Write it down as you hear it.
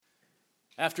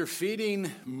After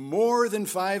feeding more than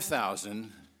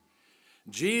 5,000,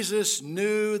 Jesus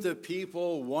knew the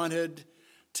people wanted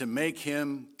to make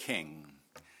him king.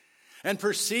 And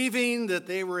perceiving that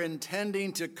they were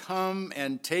intending to come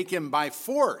and take him by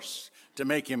force to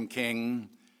make him king,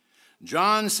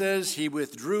 John says he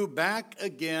withdrew back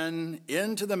again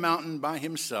into the mountain by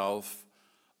himself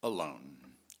alone.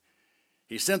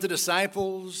 He sent the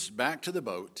disciples back to the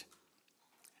boat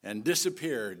and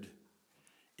disappeared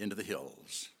into the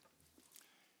hills.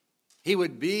 He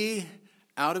would be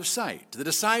out of sight. The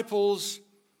disciples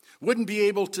wouldn't be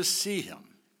able to see him.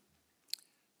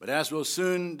 But as we'll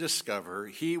soon discover,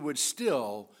 he would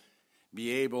still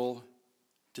be able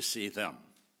to see them.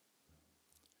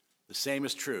 The same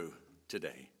is true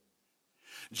today.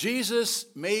 Jesus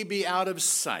may be out of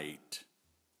sight,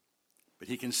 but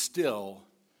he can still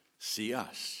see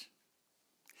us.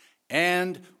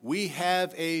 And we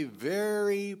have a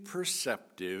very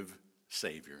perceptive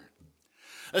Savior.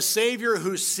 A Savior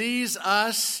who sees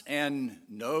us and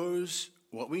knows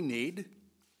what we need,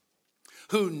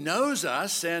 who knows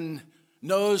us and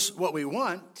knows what we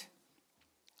want,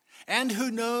 and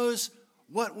who knows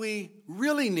what we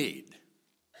really need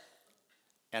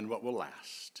and what will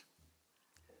last.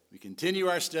 We continue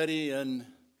our study in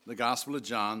the Gospel of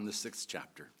John, the 6th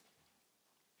chapter.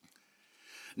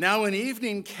 Now when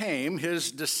evening came, his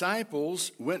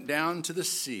disciples went down to the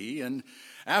sea, and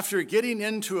after getting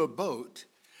into a boat,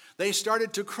 they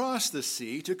started to cross the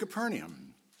sea to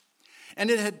Capernaum. And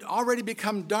it had already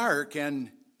become dark,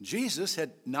 and Jesus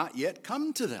had not yet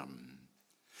come to them.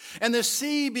 And the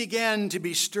sea began to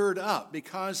be stirred up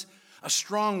because a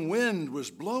strong wind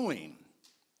was blowing.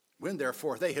 When,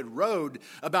 therefore, they had rowed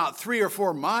about 3 or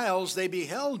 4 miles, they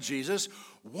beheld Jesus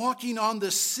walking on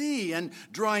the sea and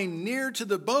drawing near to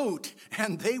the boat,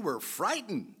 and they were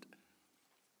frightened.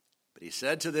 But he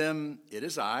said to them, "It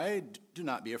is I, do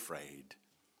not be afraid."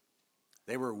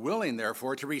 They were willing,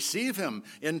 therefore, to receive him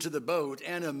into the boat,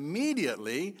 and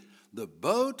immediately the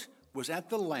boat was at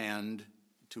the land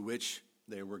to which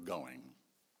they were going.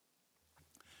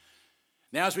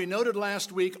 Now, as we noted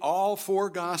last week, all 4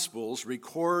 Gospels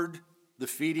record the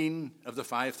feeding of the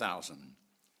 5,000.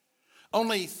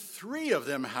 Only 3 of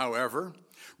them, however,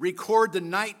 record the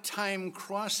nighttime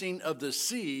crossing of the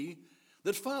sea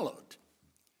that followed.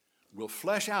 We'll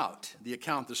flesh out the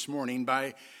account this morning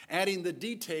by adding the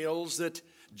details that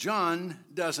John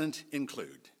doesn't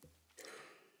include.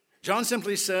 John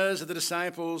simply says that the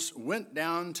disciples went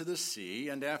down to the sea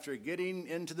and after getting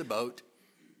into the boat,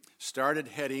 started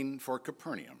heading for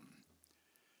Capernaum.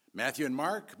 Matthew and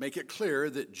Mark make it clear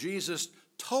that Jesus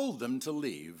told them to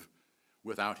leave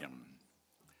without him.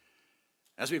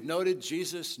 As we've noted,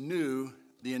 Jesus knew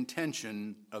the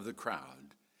intention of the crowd.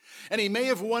 And he may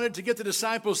have wanted to get the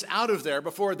disciples out of there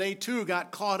before they too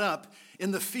got caught up in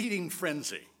the feeding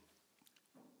frenzy.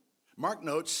 Mark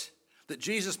notes that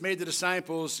Jesus made the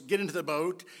disciples get into the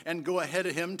boat and go ahead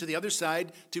of him to the other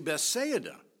side to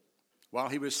Bethsaida while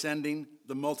he was sending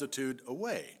the multitude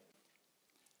away.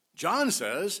 John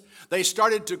says they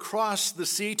started to cross the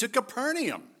sea to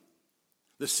Capernaum,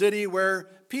 the city where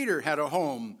Peter had a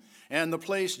home and the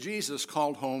place Jesus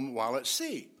called home while at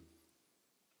sea.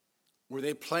 Were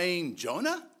they playing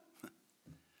Jonah?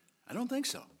 I don't think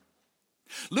so.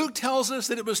 Luke tells us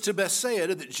that it was to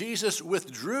Bethsaida that Jesus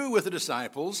withdrew with the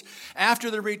disciples after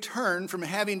their return from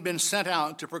having been sent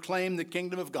out to proclaim the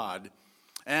kingdom of God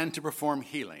and to perform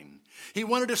healing. He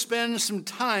wanted to spend some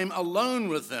time alone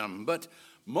with them, but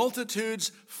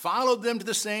multitudes followed them to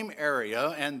the same area,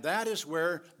 and that is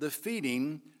where the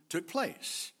feeding took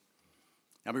place.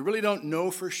 Now, we really don't know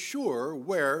for sure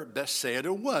where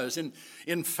Bethsaida was. And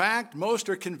in fact, most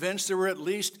are convinced there were at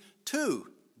least 2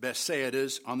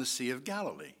 Bethsaidas on the Sea of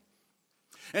Galilee.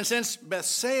 And since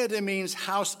Bethsaida means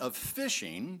house of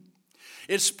fishing,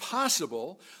 it's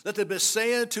possible that the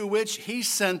Bethsaida to which he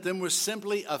sent them was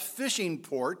simply a fishing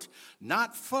port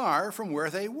not far from where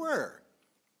they were.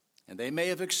 And they may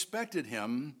have expected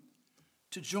him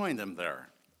to join them there.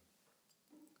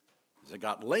 As it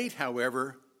got late,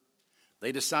 however,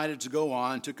 they decided to go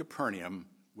on to Capernaum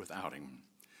without him.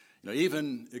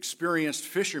 Even experienced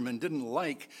fishermen didn't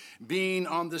like being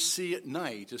on the sea at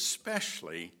night,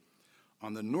 especially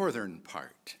on the northern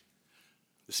part.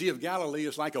 The Sea of Galilee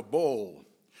is like a bowl,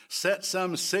 set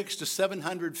some 600 to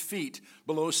 700 feet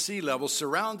below sea level,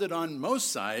 surrounded on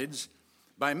most sides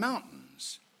by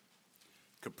mountains.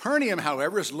 Capernaum,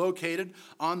 however, is located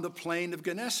on the plain of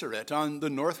Gennesaret on the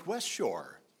northwest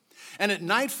shore. And at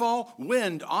nightfall,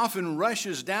 wind often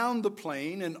rushes down the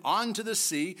plain and onto the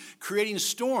sea, creating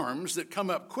storms that come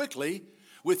up quickly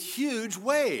with huge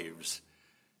waves.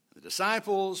 The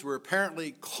disciples were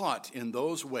apparently caught in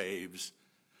those waves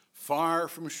far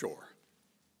from shore.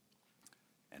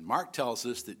 And Mark tells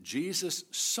us that Jesus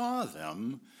saw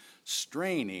them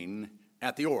straining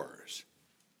at the oars.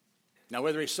 Now,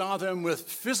 whether he saw them with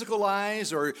physical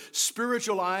eyes or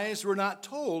spiritual eyes, we're not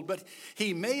told, but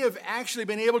he may have actually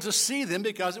been able to see them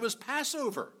because it was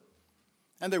Passover,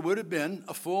 and there would have been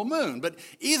a full moon. But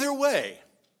either way,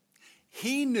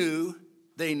 he knew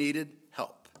they needed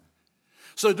help.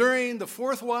 So during the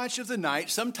fourth watch of the night,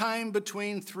 sometime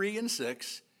between 3 and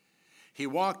 6, he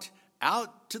walked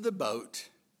out to the boat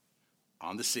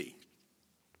on the sea.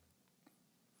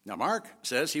 Now, Mark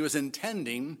says he was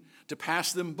intending to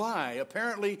pass them by,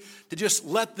 apparently to just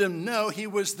let them know he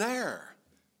was there.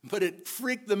 But it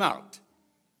freaked them out.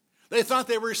 They thought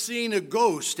they were seeing a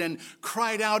ghost and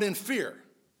cried out in fear.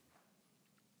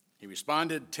 He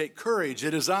responded, "Take courage,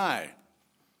 it is I.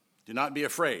 Do not be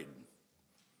afraid."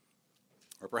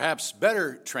 Or perhaps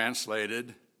better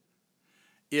translated,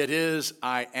 "It is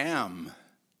I am.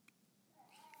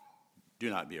 Do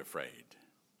not be afraid."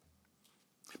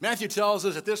 Matthew tells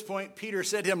us at this point, Peter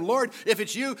said to him, "Lord, if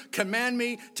it's you, command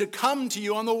me to come to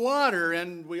you on the water."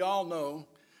 And we all know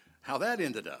how that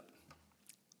ended up.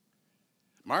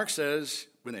 Mark says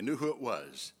when they knew who it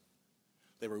was,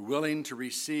 they were willing to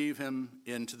receive him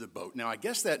into the boat. Now, I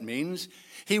guess that means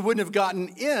he wouldn't have gotten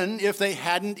in if they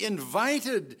hadn't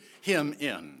invited him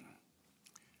in.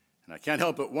 And I can't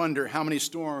help but wonder how many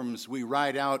storms we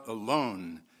ride out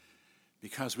alone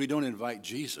because we don't invite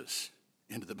Jesus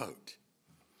into the boat.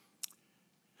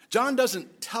 John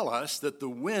doesn't tell us that the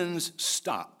winds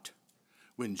stopped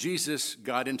when Jesus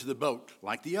got into the boat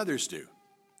like the others do.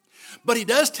 But he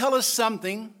does tell us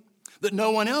something that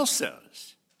no one else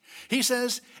says. He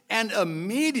says, "And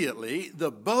immediately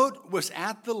the boat was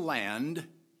at the land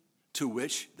to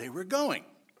which they were going."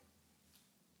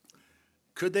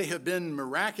 Could they have been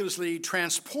miraculously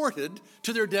transported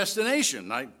to their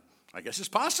destination? I guess it's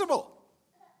possible.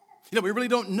 We really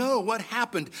don't know what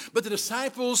happened, but the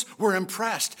disciples were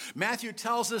impressed. Matthew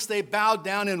tells us they bowed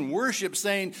down in worship,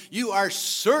 saying, "You are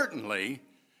certainly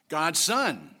God's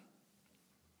Son."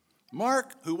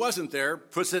 Mark, who wasn't there,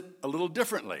 puts it a little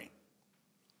differently.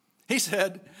 He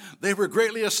said they were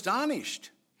greatly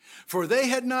astonished, for they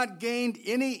had not gained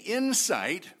any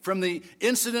insight from the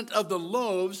incident of the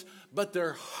loaves, but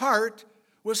their heart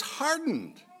was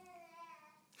hardened.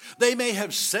 They may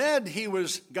have said he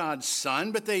was God's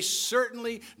Son, but they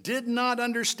certainly did not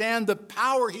understand the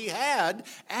power he had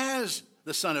as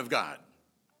the Son of God.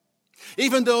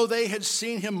 Even though they had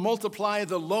seen him multiply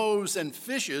the loaves and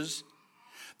fishes,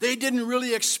 they didn't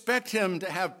really expect him to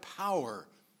have power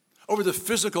over the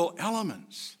physical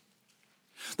elements.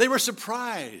 They were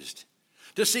surprised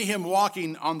to see him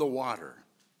walking on the water.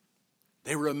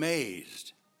 They were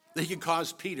amazed that he could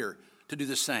cause Peter to do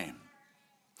the same.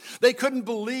 They couldn't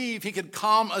believe he could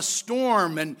calm a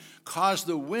storm and cause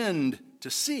the wind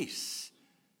to cease.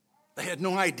 They had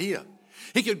no idea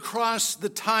he could cross the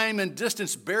time and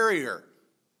distance barrier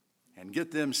and get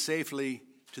them safely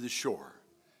to the shore.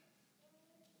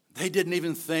 They didn't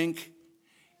even think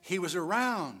he was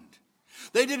around.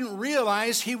 They didn't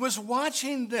realize he was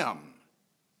watching them.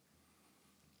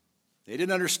 They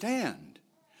didn't understand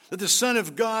that the Son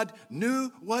of God knew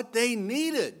what they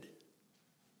needed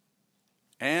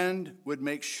and would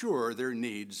make sure their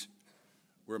needs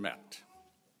were met.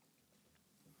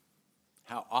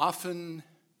 How often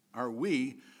are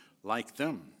we like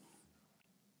them?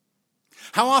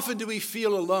 How often do we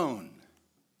feel alone,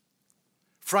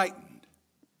 frightened,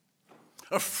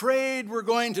 afraid we're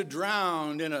going to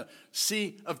drown in a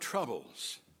sea of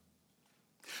troubles?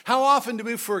 How often do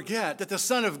we forget that the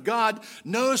Son of God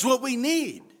knows what we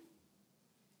need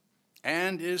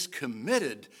and is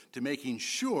committed to making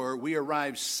sure we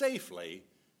arrive safely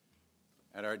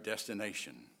at our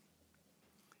destination?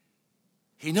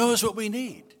 He knows what we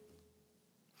need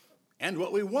and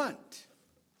what we want.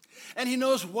 And he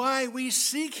knows why we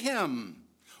seek him,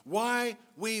 why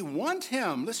we want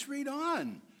him. Let's read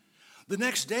on. The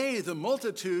next day, the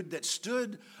multitude that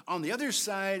stood on the other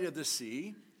side of the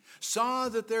sea saw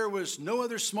that there was no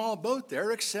other small boat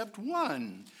there except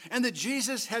one, and that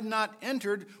Jesus had not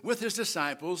entered with his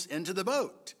disciples into the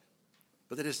boat,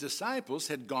 but that his disciples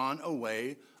had gone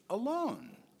away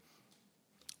alone.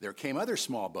 There came other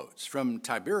small boats from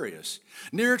Tiberias,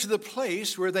 near to the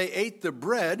place where they ate the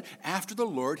bread after the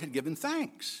Lord had given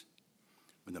thanks.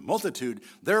 When the multitude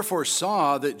therefore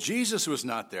saw that Jesus was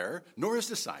not there, nor his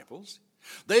disciples,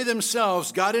 they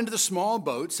themselves got into the small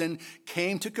boats and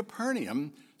came to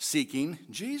Capernaum, seeking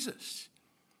Jesus.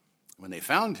 When they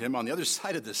found him on the other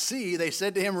side of the sea, they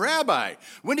said to him, "Rabbi,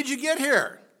 when did you get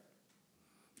here?"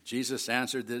 Jesus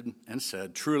answered them and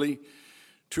said, Truly,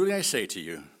 truly I say to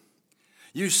you,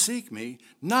 you seek me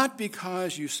not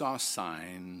because you saw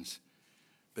signs,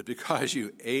 but because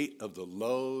you ate of the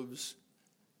loaves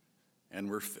and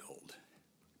were filled.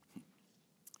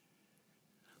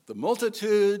 The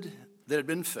multitude that had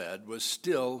been fed was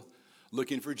still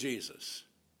looking for Jesus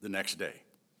the next day.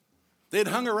 They had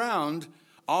hung around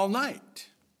all night.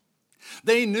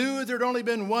 They knew there had only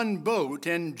been one boat,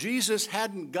 and Jesus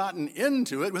hadn't gotten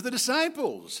into it with the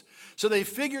disciples. So they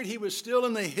figured he was still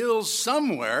in the hills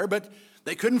somewhere, but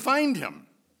they couldn't find him.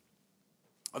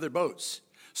 Other boats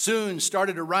soon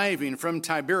started arriving from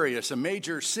Tiberias, a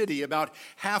major city about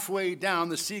halfway down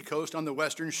the seacoast on the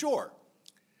western shore.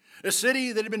 A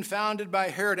city that had been founded by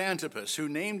Herod Antipas, who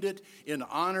named it in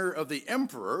honor of the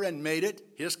emperor and made it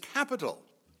his capital.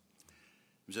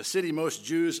 It was a city most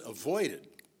Jews avoided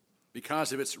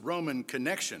because of its Roman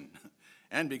connection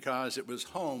and because it was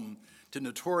home to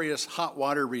notorious hot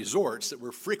water resorts that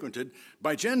were frequented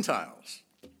by Gentiles.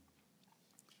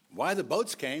 Why the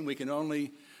boats came, we can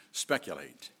only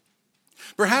speculate.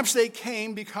 Perhaps they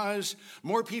came because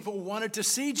more people wanted to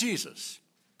see Jesus.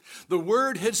 The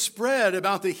word had spread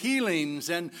about the healings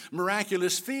and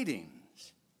miraculous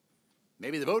feedings.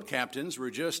 Maybe the boat captains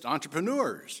were just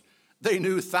entrepreneurs. They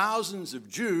knew thousands of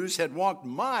Jews had walked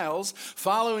miles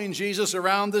following Jesus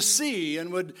around the sea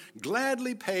and would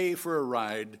gladly pay for a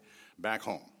ride back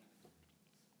home.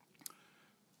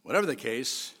 Whatever the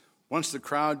case, once the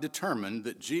crowd determined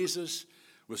that Jesus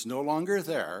was no longer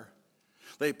there,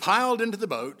 they piled into the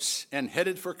boats and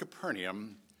headed for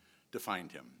Capernaum to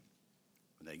find him.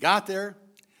 When they got there,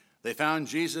 they found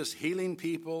Jesus healing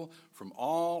people from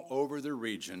all over the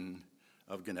region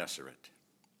of Gennesaret.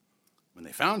 When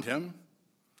they found him,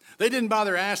 they didn't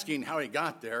bother asking how he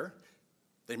got there.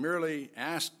 They merely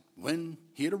asked when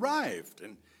he had arrived,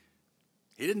 and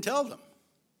he didn't tell them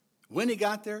when he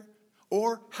got there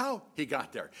or how he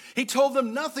got there. He told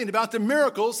them nothing about the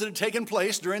miracles that had taken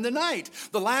place during the night.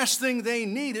 The last thing they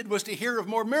needed was to hear of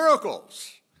more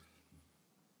miracles.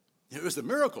 It was the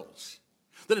miracles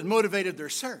that had motivated their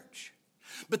search.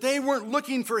 But they weren't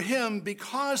looking for him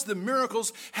because the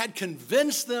miracles had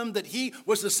convinced them that he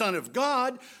was the Son of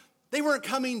God. They weren't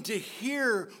coming to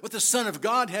hear what the Son of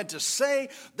God had to say.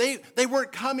 They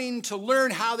weren't coming to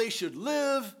learn how they should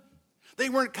live. They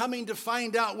weren't coming to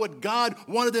find out what God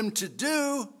wanted them to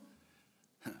do.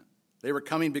 They were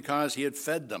coming because he had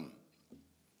fed them,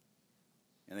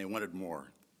 and they wanted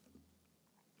more.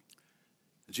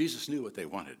 Jesus knew what they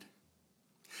wanted.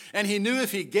 And he knew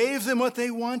if he gave them what they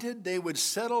wanted, they would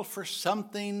settle for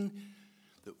something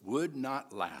that would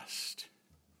not last.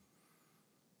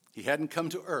 He hadn't come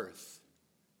to earth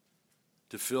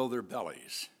to fill their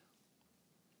bellies.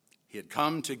 He had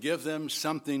come to give them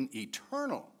something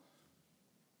eternal,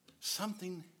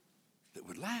 something that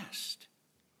would last.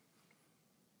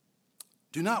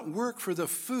 Do not work for the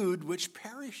food which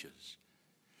perishes,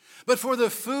 but for the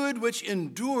food which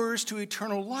endures to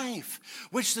eternal life,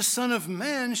 which the Son of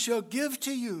Man shall give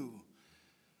to you.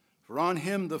 For on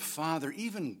him the Father,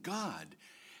 even God,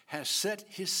 has set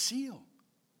his seal.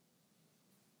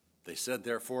 They said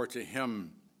therefore to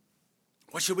him,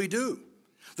 What shall we do,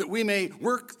 that we may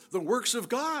work the works of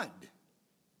God?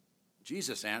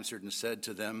 Jesus answered and said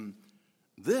to them,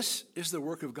 This is the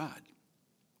work of God,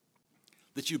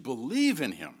 that you believe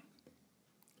in him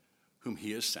whom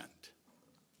he has sent.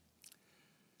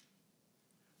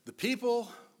 The people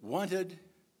wanted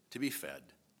to be fed.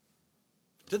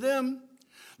 To them,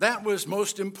 that was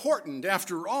most important.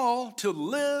 After all, to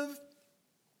live,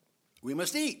 we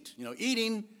must eat.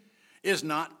 Eating is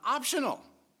not optional.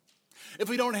 If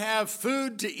we don't have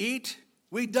food to eat,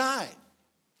 we die.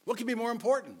 What could be more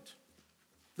important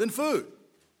than food?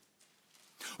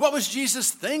 What was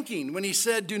Jesus thinking when he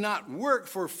said, do not work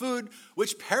for food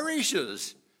which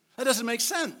perishes? That doesn't make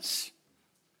sense.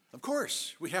 Of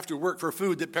course, we have to work for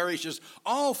food that perishes.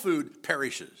 All food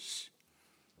perishes.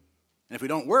 And if we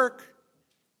don't work,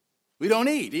 we don't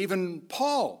eat. Even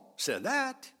Paul said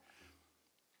that.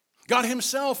 God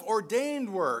himself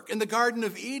ordained work in the Garden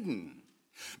of Eden.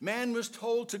 Man was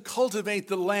told to cultivate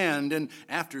the land, and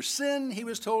after sin, he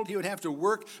was told he would have to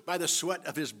work by the sweat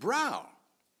of his brow.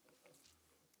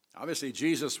 Obviously,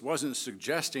 Jesus wasn't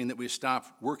suggesting that we stop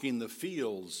working the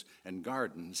fields and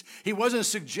gardens. He wasn't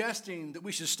suggesting that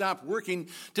we should stop working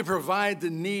to provide the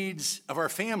needs of our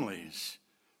families.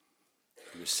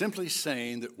 He was simply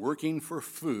saying that working for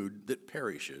food that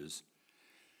perishes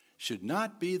should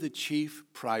not be the chief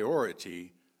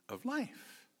priority of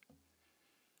life.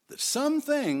 That some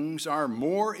things are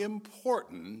more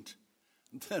important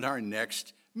than our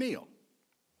next meal.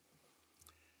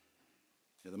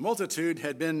 The multitude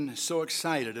had been so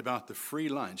excited about the free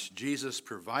lunch Jesus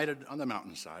provided on the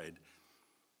mountainside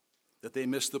that they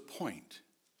missed the point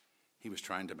he was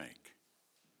trying to make.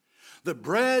 The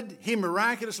bread he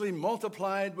miraculously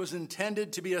multiplied was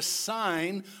intended to be a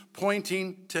sign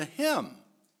pointing to him,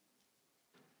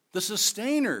 the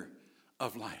sustainer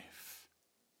of life.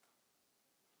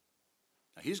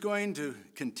 Now, he's going to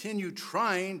continue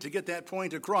trying to get that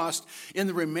point across in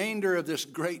the remainder of this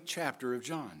great chapter of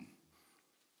John.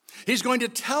 He's going to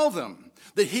tell them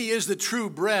that he is the true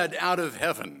bread out of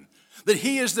heaven, that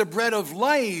he is the bread of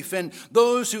life, and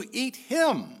those who eat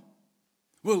him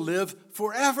will live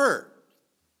forever.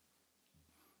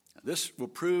 Now, this will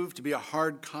prove to be a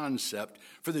hard concept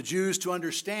for the Jews to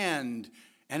understand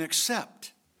and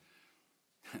accept.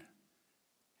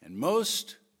 And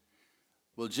most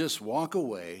will just walk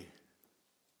away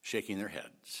shaking their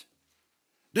heads,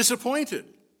 disappointed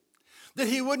that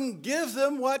he wouldn't give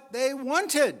them what they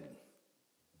wanted.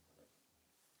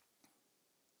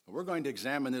 We're going to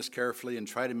examine this carefully and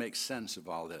try to make sense of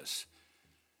all this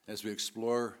as we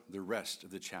explore the rest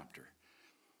of the chapter.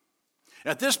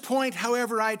 At this point,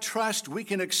 however, I trust we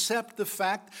can accept the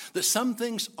fact that some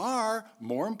things are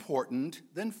more important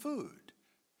than food,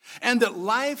 and that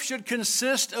life should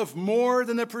consist of more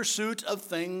than the pursuit of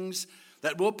things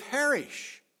that will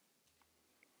perish.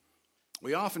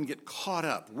 We often get caught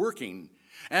up working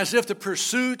as if the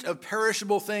pursuit of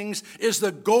perishable things is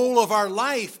the goal of our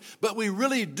life, but we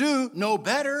really do know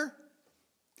better.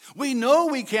 We know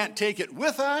we can't take it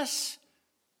with us,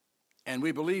 and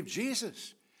we believe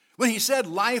Jesus when he said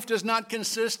life does not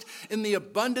consist in the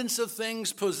abundance of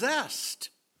things possessed.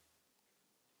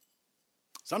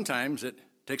 Sometimes it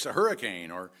takes a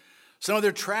hurricane or some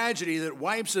other tragedy that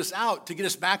wipes us out to get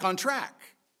us back on track.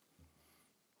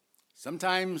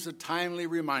 Sometimes a timely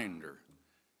reminder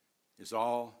is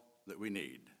all that we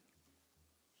need.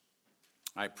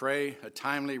 I pray a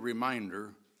timely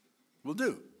reminder will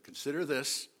do. Consider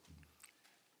this,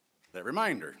 that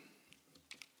reminder.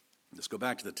 Let's go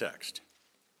back to the text.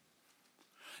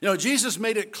 Jesus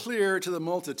made it clear to the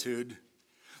multitude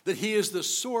that he is the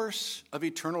source of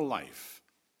eternal life.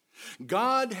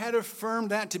 God had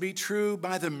affirmed that to be true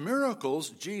by the miracles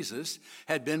Jesus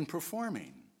had been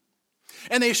performing.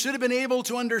 And they should have been able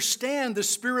to understand the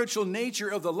spiritual nature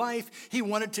of the life he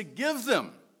wanted to give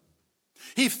them.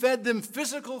 He fed them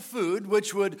physical food,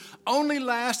 which would only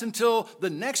last until the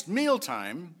next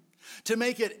mealtime, to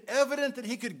make it evident that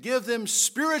he could give them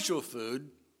spiritual food,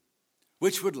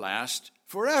 which would last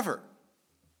forever.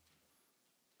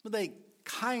 Well, they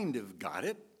kind of got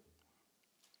it.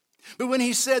 But when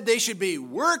he said they should be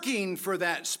working for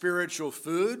that spiritual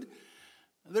food,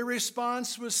 the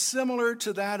response was similar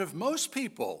to that of most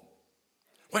people.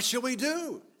 What shall we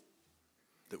do?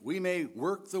 That we may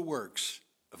work the works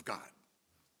of God.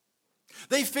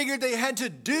 They figured they had to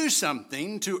do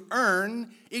something to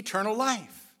earn eternal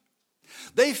life.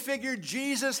 They figured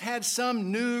Jesus had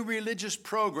some new religious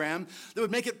program that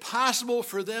would make it possible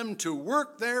for them to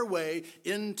work their way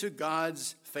into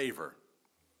God's favor.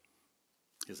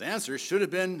 His answer should have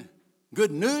been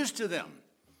good news to them.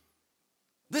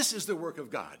 This is the work of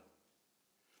God,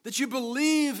 that you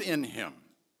believe in him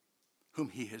whom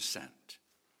he has sent.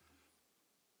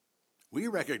 We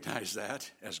recognize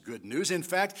that as good news. In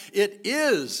fact, it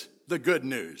is the good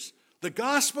news, the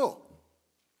gospel.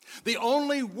 The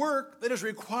only work that is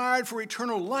required for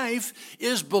eternal life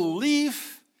is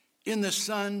belief in the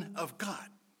Son of God.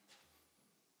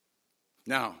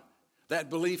 Now, that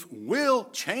belief will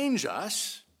change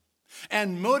us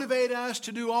and motivate us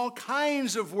to do all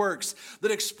kinds of works that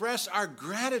express our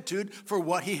gratitude for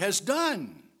what he has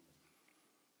done.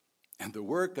 And the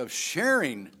work of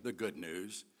sharing the good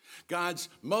news, God's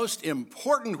most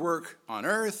important work on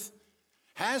earth,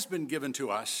 has been given to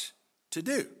us to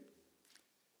do.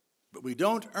 But we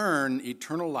don't earn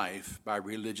eternal life by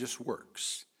religious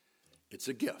works. It's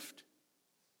a gift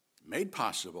made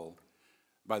possible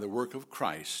by the work of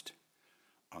Christ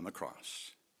on the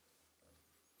cross.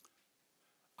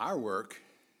 Our work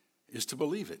is to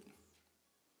believe it.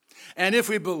 And if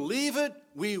we believe it,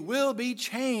 we will be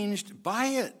changed by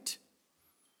it.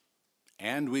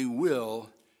 And we will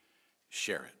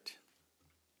share it.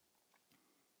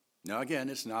 Now, again,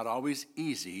 it's not always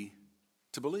easy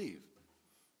to believe,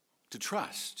 to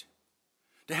trust,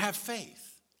 to have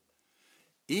faith,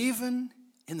 even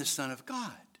in the Son of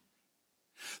God.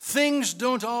 Things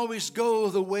don't always go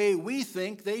the way we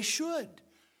think they should.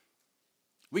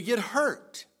 We get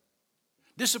hurt,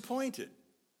 disappointed,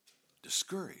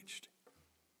 discouraged.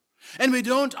 And we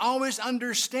don't always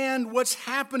understand what's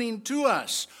happening to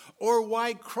us or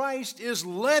why Christ is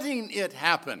letting it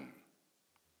happen.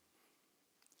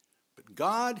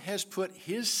 God has put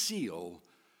his seal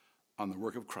on the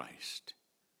work of Christ.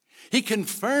 He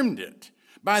confirmed it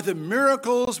by the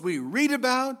miracles we read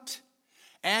about,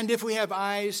 and if we have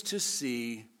eyes to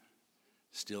see,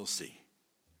 still see.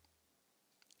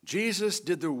 Jesus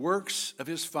did the works of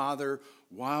his Father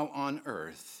while on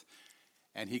earth,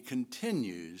 and he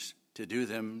continues to do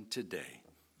them today.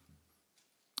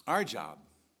 Our job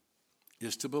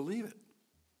is to believe it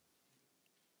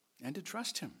and to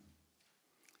trust him.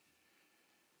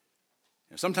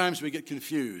 Now, sometimes we get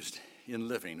confused in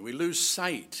living. We lose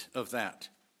sight of that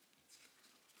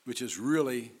which is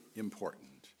really important.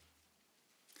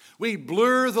 We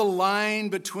blur the line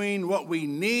between what we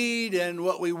need and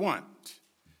what we want.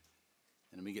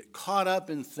 And we get caught up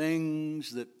in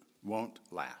things that won't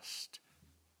last.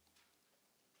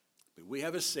 But we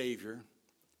have a Savior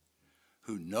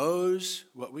who knows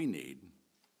what we need.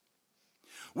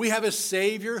 We have a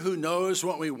Savior who knows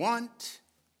what we want.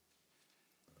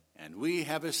 And we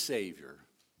have a Savior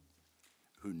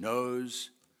who knows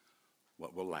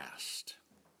what will last.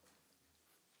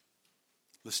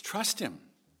 Let's trust him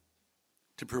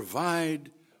to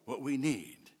provide what we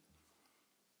need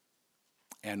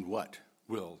and what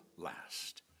will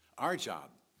last. Our job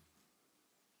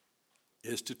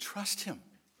is to trust him.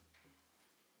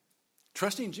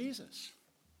 Trusting Jesus.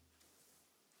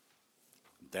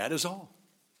 That is all.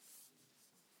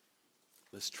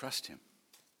 Let's trust him.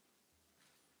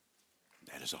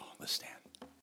 That is all. Let's stand.